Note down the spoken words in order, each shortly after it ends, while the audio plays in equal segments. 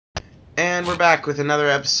And we're back with another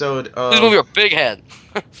episode Please move your big head.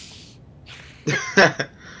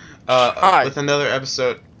 Hi. with another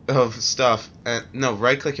episode of stuff. No,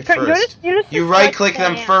 right-click it Kurt, first. You just right-click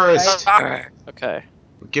them select first. Alright. Okay.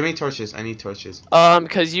 Give me torches. I need torches.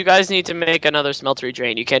 Because you guys need to make another smeltery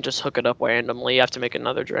drain. You can't just hook it up randomly. You have to make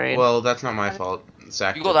another drain. Well, that's not my fault.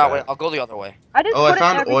 Zach You did go that way. I'll go the other way. Oh, I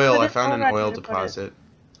found oil. I found an oil deposit.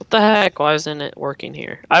 What the heck? Why isn't it working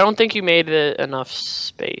here? I don't think you made it enough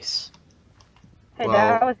space. Hey, Well-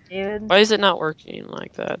 that was dude. Why is it not working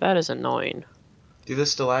like that? That is annoying. Do the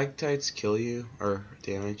stalactites kill you or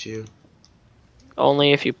damage you?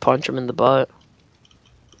 Only if you punch them in the butt.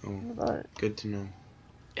 Oh, But good to know.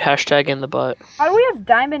 Hashtag in the butt. how do we have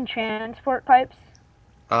diamond transport pipes?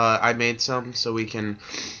 I made some so we can.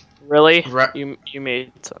 Really? Ra- You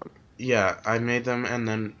made some. Yeah, I made them, and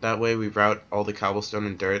then that way we route all the cobblestone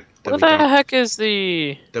and dirt that What we the don't heck is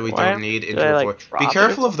the... don't need into I, the like, forest. drop Be it?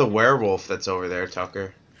 careful of the werewolf that's over there,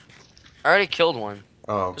 Tucker. I already killed one.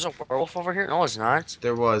 Oh, There's a werewolf over here? No, it's not.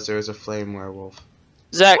 there was a flame werewolf.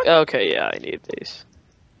 Zach, okay, yeah, I need these.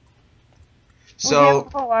 We So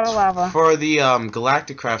have a lot of lava. for the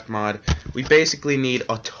Galacticraft mod, we basically need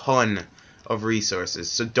a ton of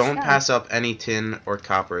resources. So don't Yeah. pass up any tin or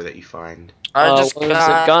copper that you find. I just what is it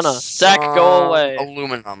got gonna? Zach, go away.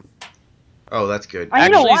 Aluminum. Oh, that's good. I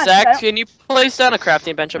know Actually, what, Zach, that- can you place down a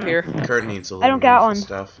crafting bench up here? Kurt needs a I don't got for one.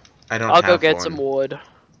 stuff. I don't. I'll go have get one. some wood.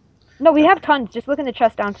 No, we have tons. Just look in the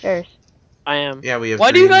chest downstairs. I am. Yeah, we have.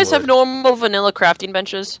 Why do you green guys have wood. normal vanilla crafting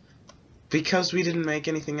benches? Because we didn't make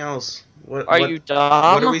anything else. What? Are what, you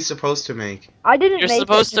dumb? What are we supposed to make? I didn't You're make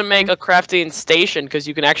supposed it to this make time. a crafting station because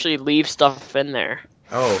you can actually leave stuff in there.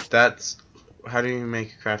 Oh, that's. How do you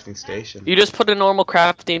make a crafting station? You just put a normal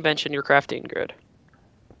crafting bench in your crafting grid.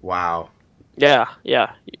 Wow. Yeah,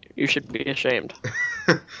 yeah. You should be ashamed.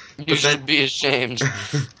 You should be ashamed.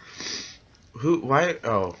 Who? Why?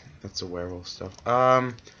 Oh, that's a werewolf stuff.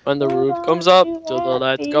 When the roof comes up, till the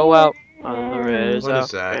lights go out. On the rays What out.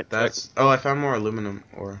 is that? Right, That's. Oh, I found more aluminum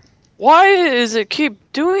ore. Why is it keep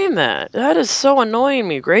doing that? That is so annoying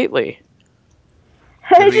me greatly.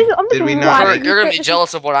 Did we- I'm did just we not- watching Kurt, you're gonna be you-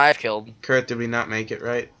 jealous of what I've killed. Kurt, did we not make it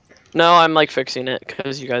right? No, I'm like fixing it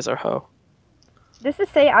because you guys are hoe. Just to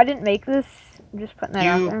say, I didn't make this. I'm just putting that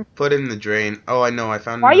out You there. put in the drain. Oh, I know. I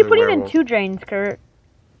found. Why are you another putting in werewolf. 2 drains, Kurt?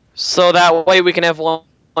 So that way we can have one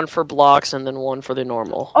for blocks and then one for the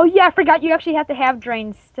normal. Oh yeah, I forgot you actually have to have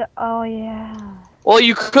drains to. Oh yeah. Well,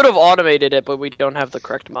 you could have automated it, but we don't have the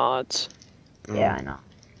correct mods. Oh, Yeah, I know.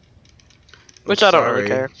 Which I don't really sorry.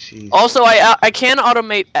 care. Jeez. Also, I can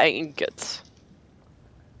automate ingots.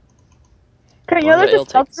 Kurt, you Well, know there's it'll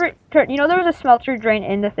a take smelter. Kurt, you know there was a smelter drain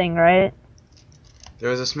in the thing, right? There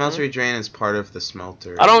was a smeltery drain as part of the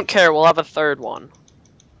smelter. I don't care. We'll have a third one.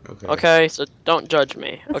 Okay. Okay, so don't judge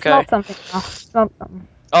me. Let's Okay. smelt something. Now. Smelt something.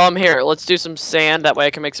 Here. Let's do some sand. That way I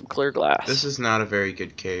can make some clear glass. This is not a very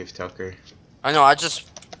good cave, Tucker. I know, I just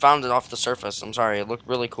found it off the surface. I'm sorry, it looked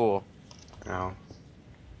really cool. Ow.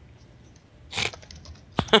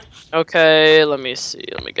 Okay, let me see.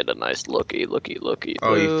 Let me get a nice looky.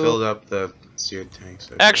 Oh, you Ooh. filled up the seared tanks.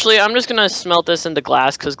 Okay. Actually, I'm just gonna smelt this into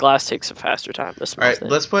glass because glass takes a faster time to smelt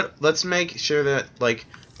Alright, it. let's make sure that, like,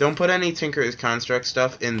 don't put any Tinker's Construct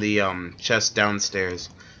stuff in the, chest downstairs.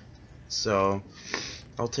 So,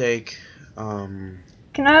 I'll take, Can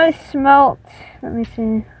I smelt? Let me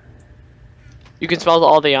see. You can smelt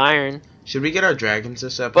all the iron. should we get our dragons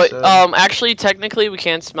this But episode? actually, technically, we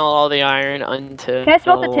can't smelt all the iron until. Can I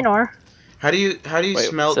smelt the tin ore? How do you Wait,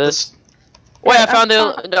 smelt what's this? Wait, I Yeah, found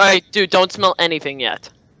that's the. Alright, dude, don't smelt anything yet.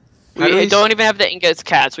 How do We we don't even have the ingots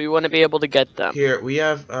cats. We wouldn't be able to get them. Here, we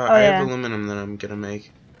have, Oh, I have yeah. aluminum that I'm gonna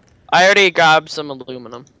make. I already grabbed some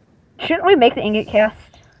aluminum. Shouldn't we make the ingot cast?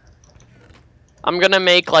 I'm gonna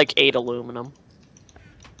make like 8 aluminum.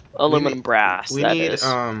 Aluminum need- brass. We that need, is.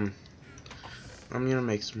 I'm gonna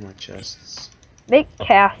make some more chests. Make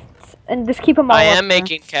casts and just keep them all. I up am there.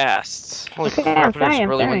 making casts. Holy Okay, crap, I'm it's sorry, I'm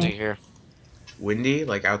really sorry. windy here. Windy,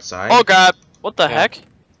 like outside? Oh god, what the Yeah. heck?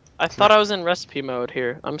 I thought I was in recipe mode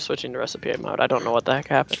here. I'm switching to recipe mode. I don't know what the heck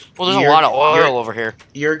happened. Well, there's a You're- lot of you're- oil over here.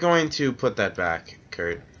 You're going to put that back,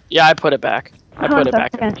 Kurt. Yeah, I put it back. I Hold on put it a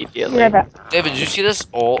back second. immediately. Be right back. David, did you see this?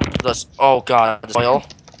 Oh god, this oil.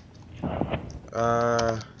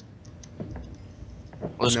 Uh... Well,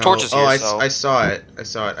 there's no. torches here, Oh, so I saw it. I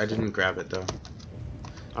saw it. I didn't grab it, though.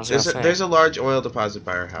 I was gonna say. There's a large oil deposit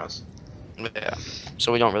by our house. Yeah,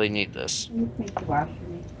 so we don't really need this.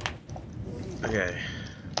 Okay.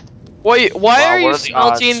 Wait, why Wow, are what you are the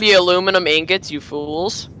smelting odds? the aluminum ingots, you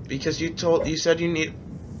fools? Because you said you need...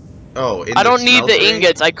 Oh, in I the don't need the smeltery?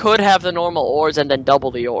 ingots. I could have the normal ores and then double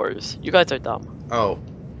the ores. You guys are dumb. Oh.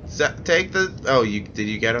 Take the. Oh, did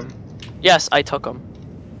you get them? Yes, I took them.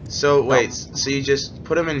 So wait, so you just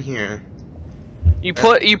put them in here. You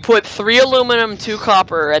put 3 aluminum, 2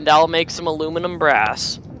 copper, and that'll make some aluminum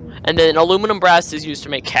brass. And then aluminum brass is used to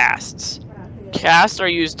make casts. Casts are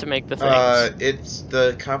used to make the things. It's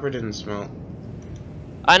the copper didn't smelt.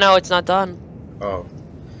 I know it's not done. Oh.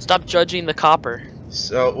 Stop judging the copper.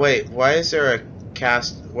 So wait, why is there a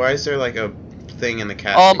cast? Why is there like a thing in the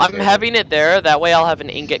cast? I'm having it there. That way I'll have an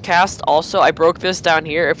ingot cast. Also, I broke this down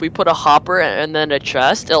here. If we put a hopper and then a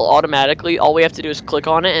chest, it'll automatically. All we have to do is click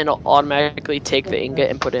on it, and it'll automatically take the ingot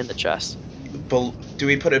and put it in the chest. Do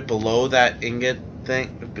we put it below that ingot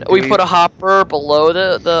thing? We put a hopper below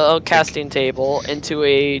the casting table into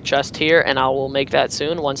a chest here, and I will make that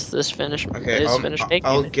soon once this finished making.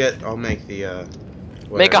 I'll make the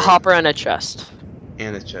Make a hopper and a chest.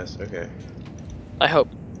 And a chest, okay. I hope.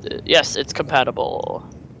 Yes, it's compatible.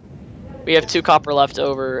 We have 2 copper left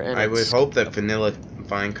over, and I would hope that vanilla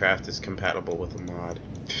Minecraft is compatible with a mod.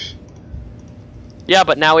 Yeah,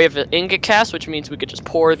 but now we have an ingot cast, which means we could just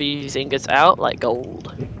pour these ingots out like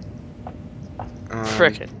gold.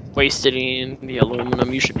 Frickin' wasting the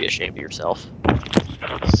aluminum. You should be ashamed of yourself.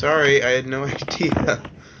 Sorry, I had no idea.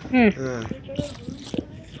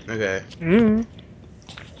 Okay.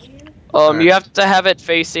 You have to have it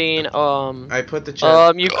facing, I put the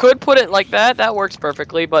chest. You could put it like that. That works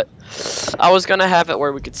perfectly, but I was gonna have it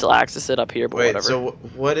where we could still access it up here, but whatever. So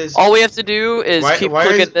what is... All we have to do is keep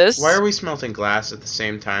clicking this. Why are we smelting glass at the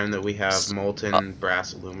same time that we have molten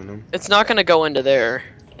brass aluminum? It's not gonna go into there.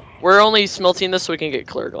 We're only smelting this so we can get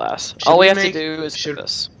clear glass. All we have to do is put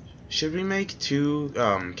this. Should we make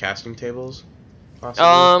 2 casting tables?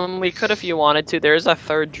 Possibly? We could if you wanted to. There's a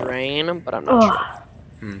 3rd drain, but I'm not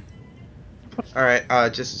sure. Alright,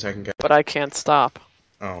 just a second, guys. But I can't stop.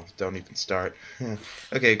 Oh, don't even start.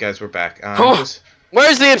 Okay, guys, we're back.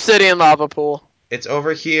 Where's the obsidian lava pool? It's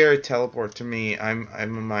over here. Teleport to me. I'm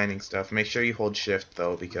mining stuff. Make sure you hold shift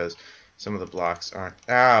though, because some of the blocks aren't.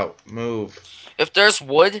 Ow! Move. If there's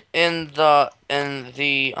wood in the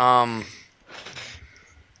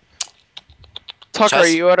Tucker, are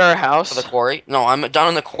you at our house? For the quarry? No, I'm down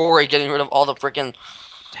in the quarry getting rid of all the freaking.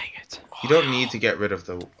 Dang it! You don't need to get rid of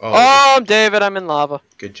the. Oh, David, I'm in lava.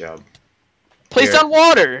 Good job. Place down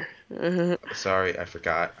water. Sorry, I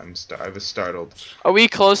forgot. I was startled. Are we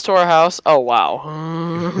close to our house? Oh wow!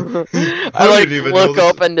 I look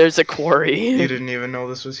up and there's a quarry. You didn't even know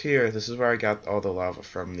this was here. This is where I got all the lava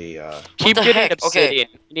from the. Keep getting obsidian.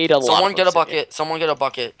 Okay. You need a lot. Someone get a bucket. Someone get a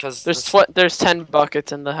bucket, cause there's 10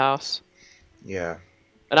 buckets in the house. Yeah.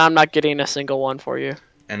 And I'm not getting a single one for you.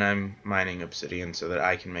 And I'm mining obsidian so that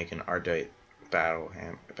I can make an Ardite battle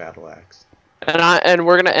axe. And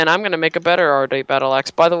I'm gonna make a better Ardite battle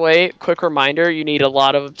axe. By the way, quick reminder: you need a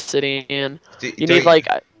lot of obsidian.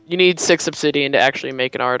 You need 6 obsidian to actually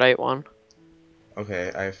make an Ardite one.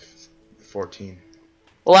 Okay, I have 14.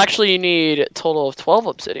 Well, actually, you need a total of 12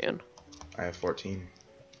 obsidian. I have 14.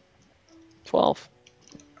 12.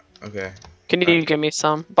 Okay. Can you give me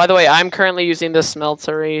some? By the way, I'm currently using the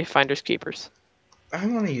smeltery Finders Keepers. I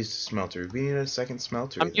want to use the smelter. We need a second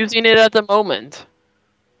smelter. I'm using it at the moment.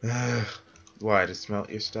 Why, to smelt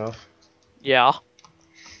your stuff? Yeah.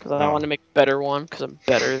 Because I want to make a better one, because I'm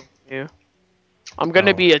better than you. I'm going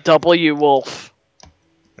to be a W wolf.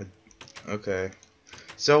 Okay.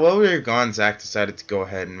 So while we were gone, Zach decided to go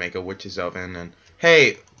ahead and make a witch's oven, and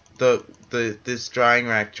hey, this drying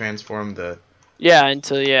rack transformed the... Yeah,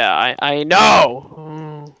 I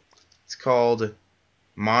know! It's called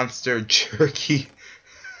Monster Jerky.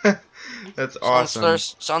 That's awesome.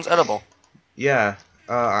 Sounds edible. Yeah.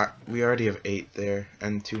 We already have 8 there,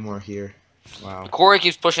 and 2 more here. Wow. Corey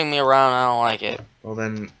keeps pushing me around, I don't like it. Well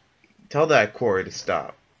then, tell that Corey to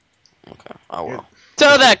stop. Okay, I will.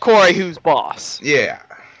 Tell that Corey who's boss. Yeah.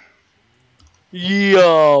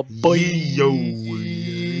 Yeah, boy.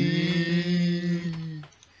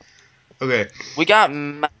 Okay. We got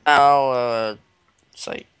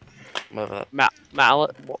site. Whatever that.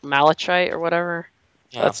 Malachite or whatever?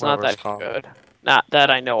 Yeah, that's not that good. Not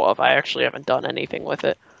that I know of. I actually haven't done anything with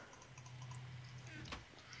it.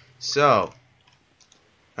 So,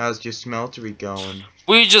 how's your smeltery going?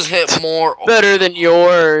 We just hit more. Better than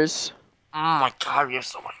yours. Oh my god, we have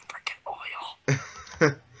so much freaking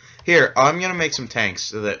oil. Here, I'm gonna make some tanks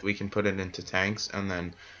so that we can put it into tanks, and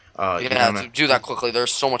then. Yeah, do that quickly.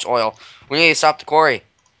 There's so much oil. We need to stop the quarry.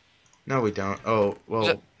 No, we don't. Oh,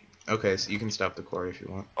 well. Okay, so you can stop the quarry if you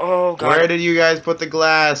want. Oh god. Where did you guys put the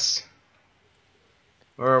glass?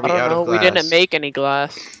 Or are we out of glass? We didn't make any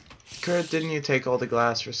glass. Kurt, didn't you take all the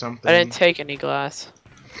glass or something? I didn't take any glass.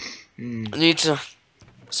 I need to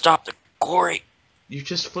stop the quarry. You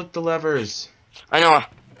just flipped the levers. I know.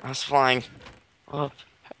 I was flying. Up.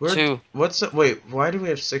 Where? 2. Wait, why do we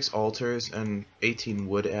have 6 altars and 18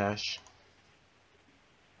 wood ash?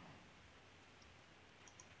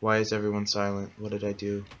 Why is everyone silent? What did I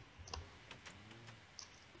do?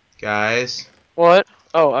 Guys, What?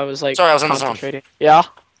 Oh, I was like Sorry, I was in the zone. concentrating. Yeah.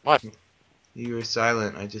 you were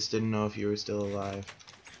silent. I just didn't know if you were still alive.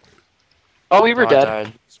 Oh, we were I dead.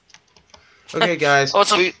 died. Okay, guys. Oh,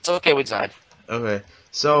 it's okay. We died. Okay,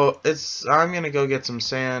 so I'm gonna go get some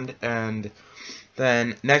sand, and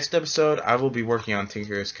then next episode I will be working on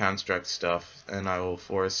Tinker's Construct stuff, and I will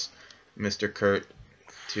force Mr. Kurt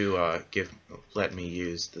to let me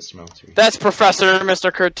use the smeltery. That's Professor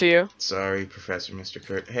Mr. Kurt to you. Sorry, Professor Mr.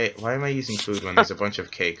 Kurt. Hey, why am I using food when there's a bunch of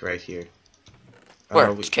cake right here?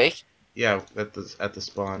 Where? Cake? Yeah, at the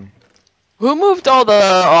spawn. Who moved all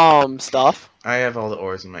the stuff? I have all the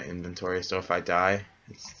ores in my inventory, so if I die,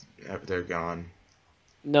 they're gone.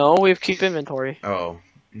 No, we keep inventory. Oh,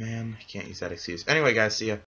 man, I can't use that excuse. Anyway, guys, see ya.